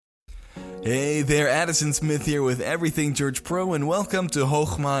Hey there, Addison Smith here with Everything Church Pro, and welcome to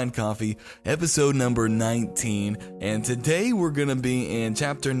Chochmah and Coffee, episode number 19. And today we're going to be in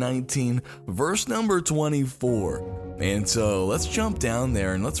chapter 19, verse number 24. And so let's jump down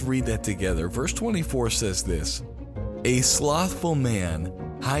there and let's read that together. Verse 24 says this: "A slothful man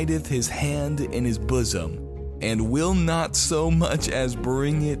hideth his hand in his bosom, and will not so much as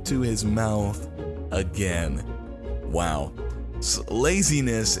bring it to his mouth again." Wow.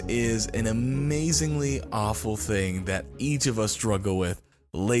 Laziness is an amazingly awful thing that each of us struggle with.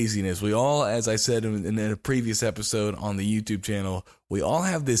 Laziness. We all, as I said in a previous episode on the YouTube channel, we all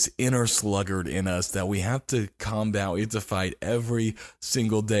have this inner sluggard in us that we have to combat, we have to fight every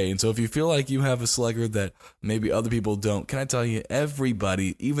single day. And so if you feel like you have a sluggard that maybe other people don't, can I tell you,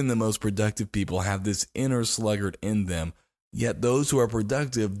 everybody, even the most productive people, have this inner sluggard in them. Yet those who are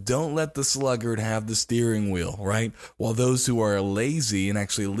productive don't let the sluggard have the steering wheel, right? While those who are lazy and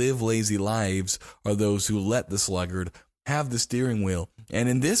actually live lazy lives are those who let the sluggard have the steering wheel. And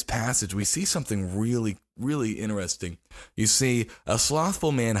in this passage, we see something really, really interesting. You see, a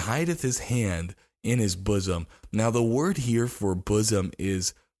slothful man hideth his hand in his bosom. Now, the word here for bosom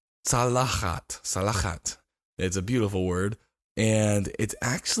is salachat. It's a beautiful word. And it's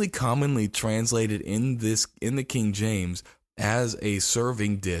actually commonly translated in the King James as a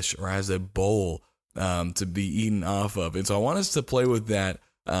serving dish or as a bowl to be eaten off of. And so I want us to play with that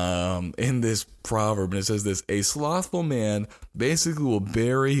in this proverb. And it says this: a slothful man basically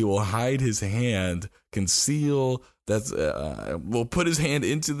he will hide his hand, conceal, will put his hand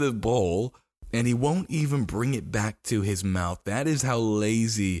into the bowl, and he won't even bring it back to his mouth. That is how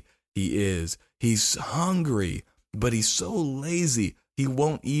lazy he is. He's hungry, but he's so lazy, he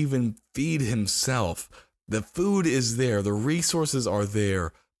won't even feed himself. The food is there, the resources are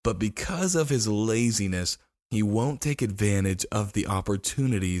there, but because of his laziness, he won't take advantage of the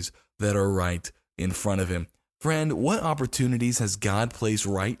opportunities that are right in front of him. Friend, what opportunities has God placed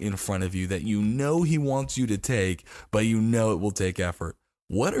right in front of you that you know he wants you to take, but you know it will take effort?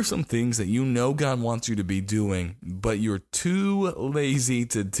 What are some things that you know God wants you to be doing, but you're too lazy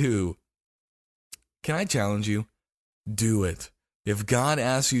to do? Can I challenge you? Do it. If God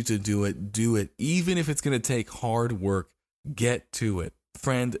asks you to do it, do it. Even if it's going to take hard work, get to it.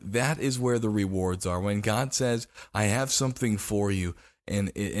 Friend, that is where the rewards are. When God says, I have something for you,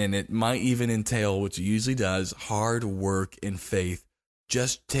 and it might even entail, which it usually does, hard work and faith,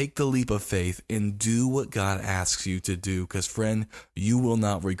 just take the leap of faith and do what God asks you to do, because friend, you will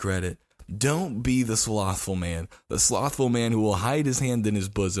not regret it. Don't be the slothful man who will hide his hand in his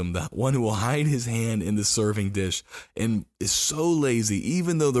bosom, the one who will hide his hand in the serving dish and is so lazy,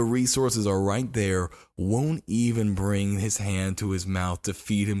 even though the resources are right there, won't even bring his hand to his mouth to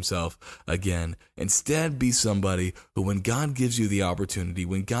feed himself again. Instead, be somebody who, when God gives you the opportunity,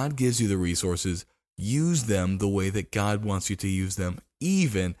 when God gives you the resources, use them the way that God wants you to use them,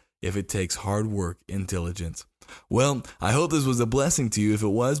 even if it takes hard work and diligence. Well, I hope this was a blessing to you. If it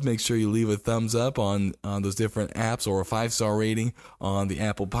was, make sure you leave a thumbs up on those different apps or a 5-star rating on the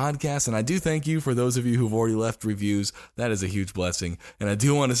Apple Podcast. And I do thank you for those of you who've already left reviews. That is a huge blessing. And I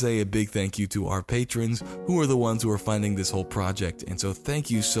do want to say a big thank you to our patrons, who are the ones who are funding this whole project. And so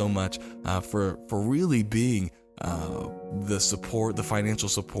thank you so much for really being the support, the financial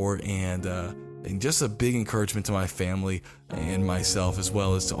support, and just a big encouragement to my family and myself, as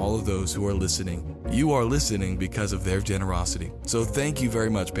well as to all of those who are listening. You are listening because of their generosity. So thank you very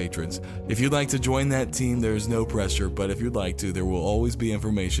much, patrons. If you'd like to join that team, there is no pressure, but if you'd like to, there will always be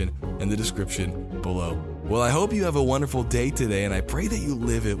information in the description below. Well, I hope you have a wonderful day today, and I pray that you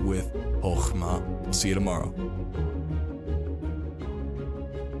live it with Chochmah. See you tomorrow.